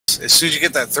as soon as you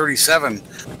get that 37,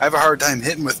 I have a hard time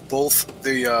hitting with both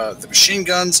the machine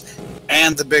guns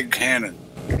and the big cannon.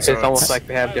 So it's almost like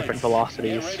they have different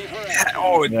velocities.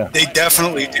 Yeah, they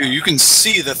definitely do. You can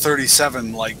see the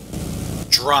 37 like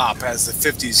drop as the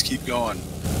 50s keep going.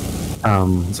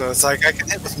 So it's like I can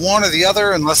hit with one or the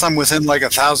other unless I'm within like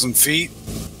 1,000 feet.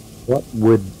 What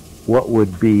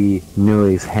would be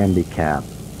Nui's handicap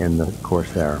in the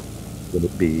Corsair? Would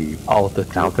it be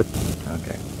altitude?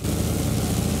 Okay.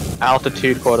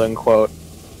 Altitude, quote unquote.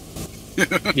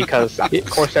 Because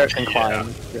Corsair can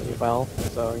climb really well,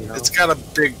 so you know. It's got a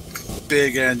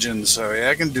big engine, so yeah,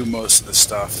 I can do most of the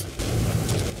stuff.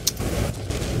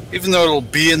 Even though it'll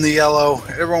be in the yellow,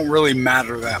 it won't really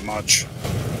matter that much.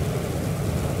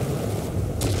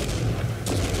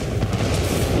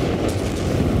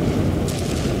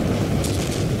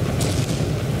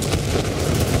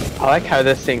 I like how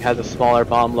this thing has a smaller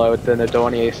bomb load than the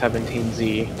Dornier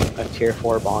 17Z, a tier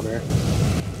 4 bomber.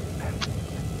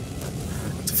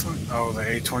 What the fuck? Oh, the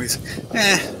A-20.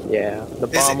 Yeah, the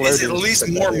bomb load is it at least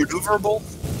more maneuverable?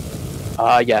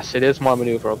 Yes, it is more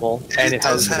maneuverable, and it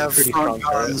has have pretty front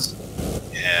strong guns.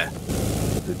 Yeah.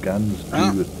 The guns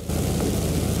do it.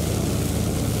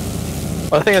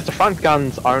 Well, the thing is, the front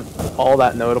guns aren't all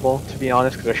that notable, to be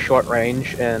honest, because they're short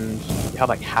range, and you have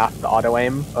like half the auto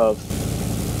aim of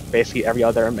basically every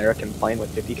other American plane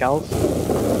with 50 cals.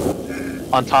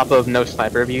 On top of no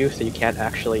sniper view, so you can't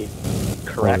actually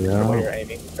correct where you're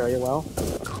aiming very well.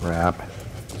 Crap.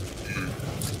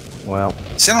 Well,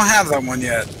 see, I don't have that one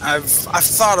yet. I've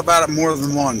thought about it more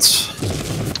than once.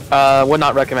 Would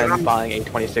not recommend buying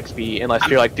A-26B unless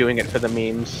you're like doing it for the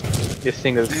memes. This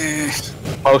thing is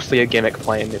mostly a gimmick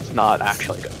plane. It's not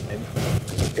actually a good plane.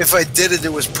 If I did it,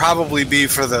 it would probably be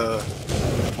for the,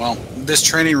 well, this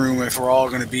training room if we're all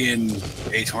going to be in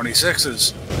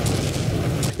A-26s.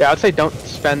 Yeah, I'd say don't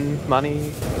spend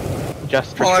money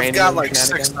just for training. Well, I've got like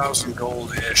 6,000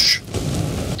 gold-ish.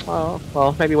 Well,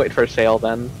 maybe wait for a sale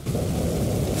then.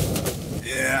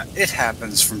 Yeah, it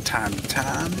happens from time to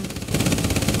time.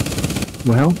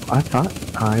 Well, I thought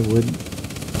I would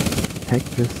take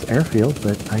this airfield,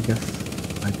 but I guess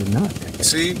I did not take it.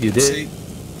 See, you did. See?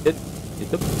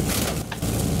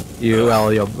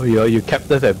 You kept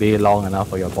this at bay long enough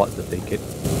for your bots to take it.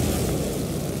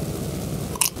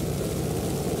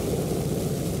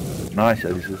 Nice,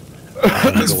 this is.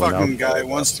 This fucking guy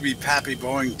wants to be Pappy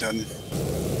Boington.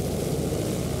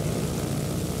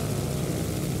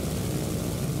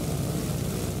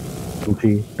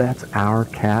 Gee, that's our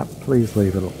cap. Please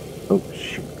leave it. Oh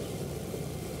shoot.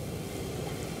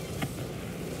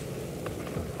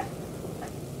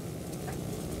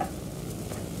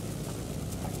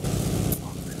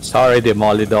 Sorry,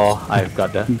 Demolidor. I've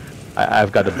got the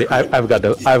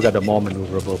more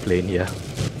maneuverable plane here.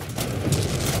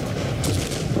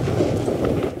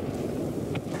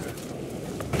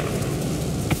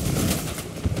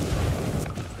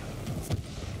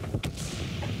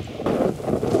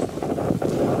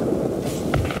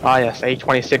 Ah yes,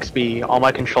 A-26B, all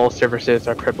my control services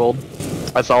are crippled,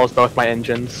 as well as both my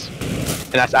engines.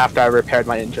 And that's after I repaired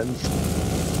my engines.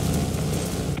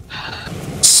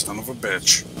 Son of a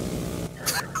bitch.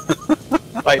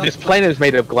 Like, this plane is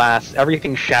made of glass,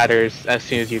 everything shatters as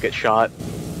soon as you get shot.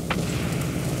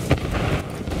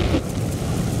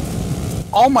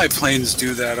 All my planes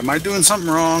do that. Am I doing something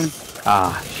wrong?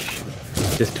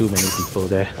 Just too many people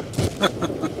there.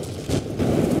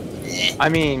 I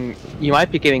mean, you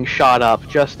might be getting shot up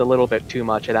just a little bit too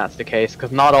much if that's the case,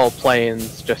 because not all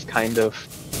planes just kind of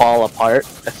fall apart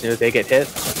as soon as they get hit.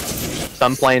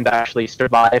 Some planes actually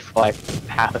survive for like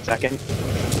half a second.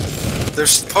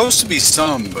 There's supposed to be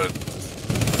some, but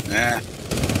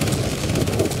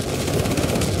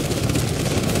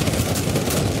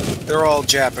they're all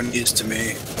Japanese to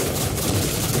me.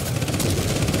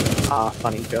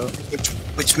 Funny joke.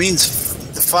 Which means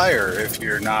the fire, if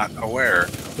you're not aware.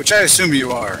 Which I assume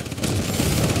you are.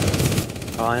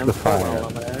 Oh, I am The fire. well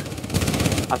aware.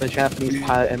 I'm a Japanese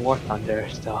pilot in War Thunder,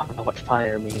 so I know what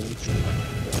fire means.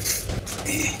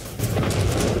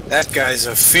 That guy's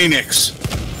a phoenix.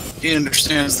 He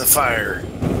understands the fire.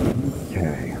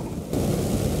 Okay.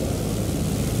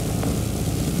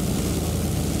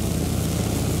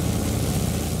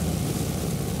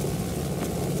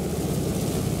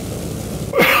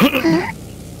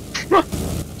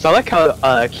 So I like how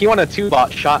Kiwana 2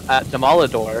 bot shot at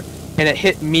Demolidor, and it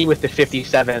hit me with the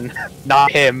 57, not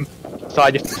him. So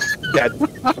I just dead.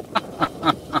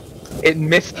 It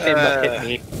missed him but hit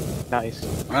me. Nice.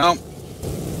 Well,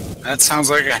 that sounds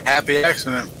like a happy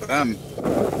accident for them.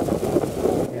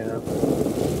 Yeah.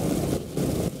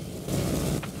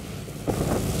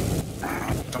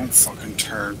 Don't fucking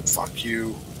turn. Fuck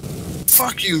you.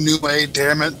 Fuck you, New Aid,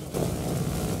 damn it.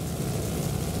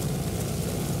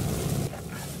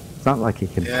 It's not like he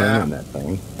can turn on that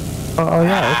thing. Oh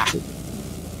yeah.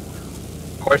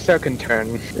 Corsair can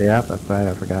turn. Yeah, that's right,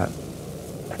 I forgot.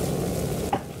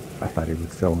 I thought he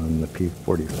was still in the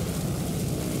P-40.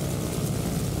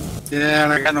 Yeah,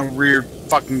 and I got no rear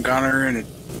fucking gunner, and it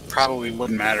probably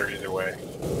wouldn't matter either way.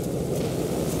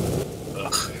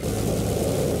 Ugh.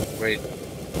 Wait.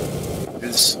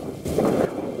 Is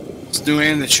New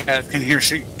Aid in the chat, can you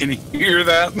hear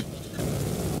that?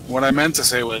 What I meant to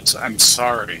say was, I'm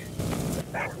sorry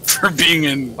for being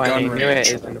in gun range. New Aid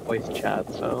is in the voice chat,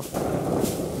 so...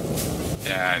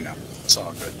 Yeah, I know. It's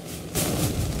all good.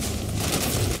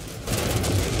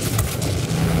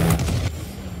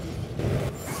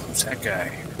 Who's that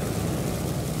guy?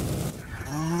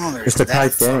 Oh, there's It's a that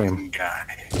tight game. fucking guy.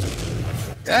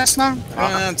 That's not...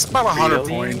 it's about 100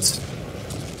 points.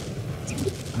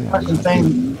 Fucking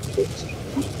thing.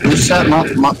 You set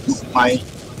my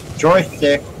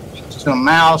joystick to a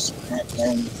mouse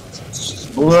and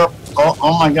just blew up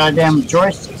all my goddamn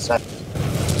joysticks.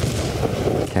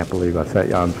 Can't believe I set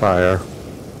you on fire.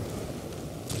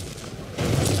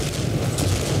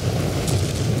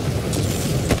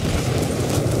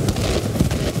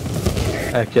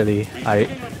 Actually,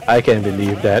 I can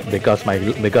believe that because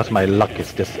my luck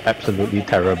is just absolutely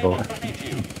terrible.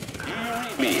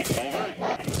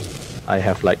 I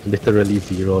have like literally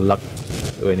 0 luck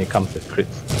when it comes to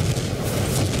crits.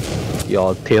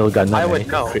 Your tail gunner I would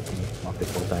managed know. to crit me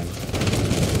multiple times.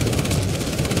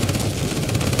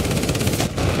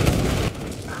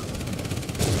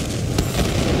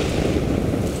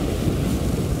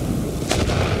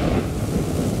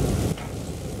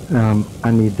 I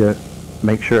need to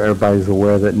make sure everybody's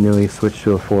aware that Nui switched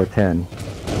to a 410.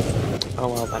 Oh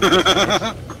well, that's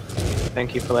nice.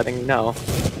 Thank you for letting me know.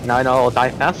 Now I know I'll die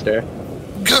faster.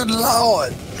 Good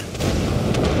lord!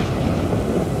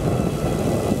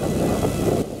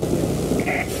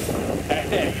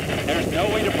 There's no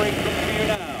way to break through for you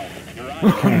now. You're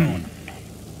on your own.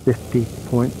 50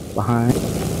 points behind.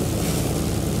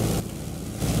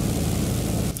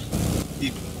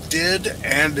 You did,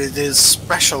 and it is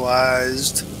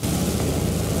specialized.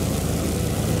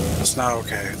 It's not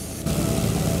okay.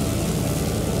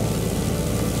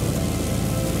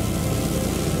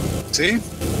 See?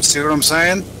 See what I'm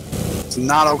saying? It's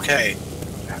not okay.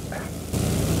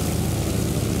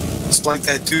 It's like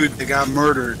that dude that got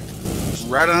murdered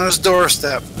right on his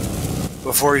doorstep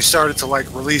before he started to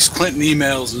like release Clinton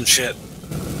emails and shit.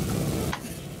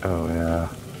 Oh yeah.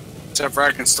 Except for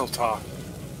I can still talk.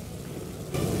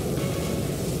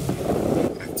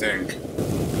 I think.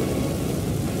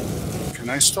 Can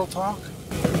I still talk?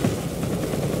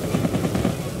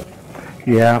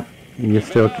 Yeah, you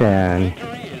still can.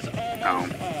 No.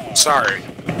 Sorry.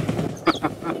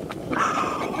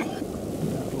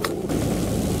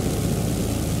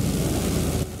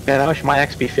 Man, I wish my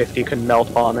XP50 could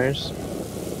melt bombers.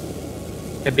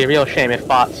 It'd be a real shame if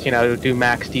bots, you know, do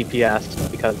max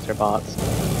DPS because they're bots.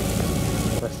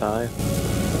 Aside.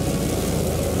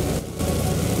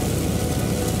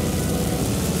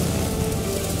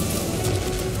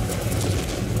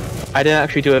 I didn't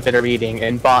actually do a bit of reading,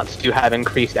 and bots do have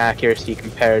increased accuracy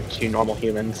compared to normal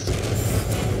humans,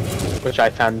 which I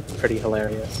found pretty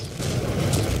hilarious.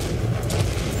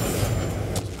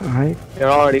 Alright. They're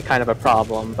already kind of a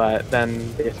problem, but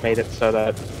then they just made it so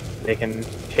that they can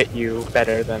hit you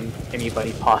better than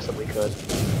anybody possibly could.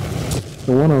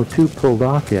 The 102 pulled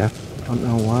off, yeah. Don't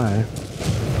know why.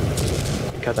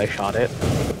 Because I shot it.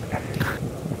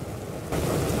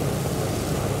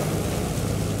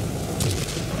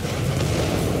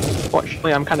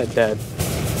 Fortunately, I'm kind of dead.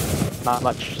 Not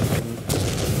much I can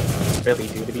really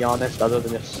do, to be honest, other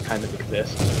than just kind of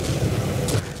exist.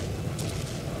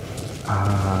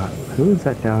 Who is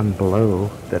that down below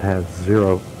that has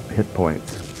 0 hit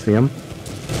points? See him?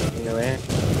 Anyway.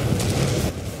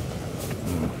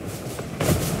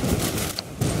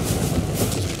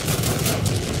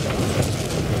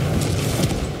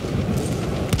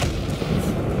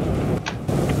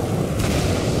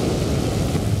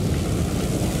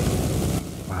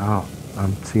 Wow,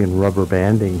 I'm seeing rubber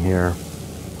banding here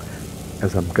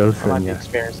as I'm I might ghosting be you.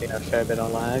 experiencing a fair bit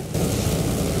of lag.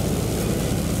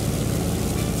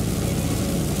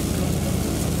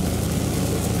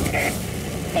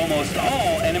 Almost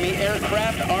all enemy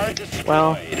aircraft are destroyed.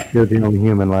 Well, You're the only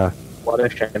human left. what a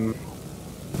shame.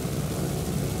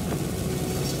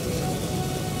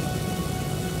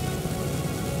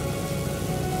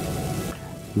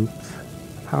 Oops.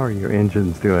 How are your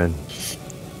engines doing?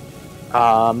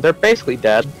 They're basically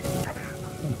dead.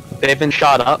 They've been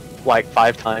shot up, like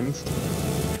 5 times.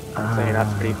 So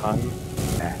that's pretty fun.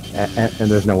 And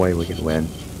there's no way we can win.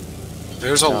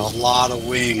 There's a lot of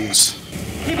wings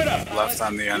left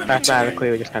on the enemy.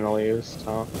 Mathematically, we just kind of lose.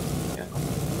 So, yeah.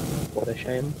 What a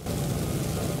shame.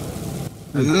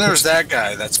 And then there's that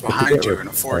guy that's behind you in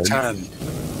a 410.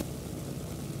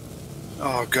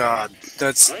 Oh god,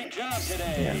 that's...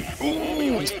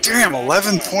 Ooh, damn,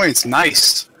 11 points,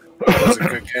 nice. That was a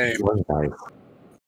good game.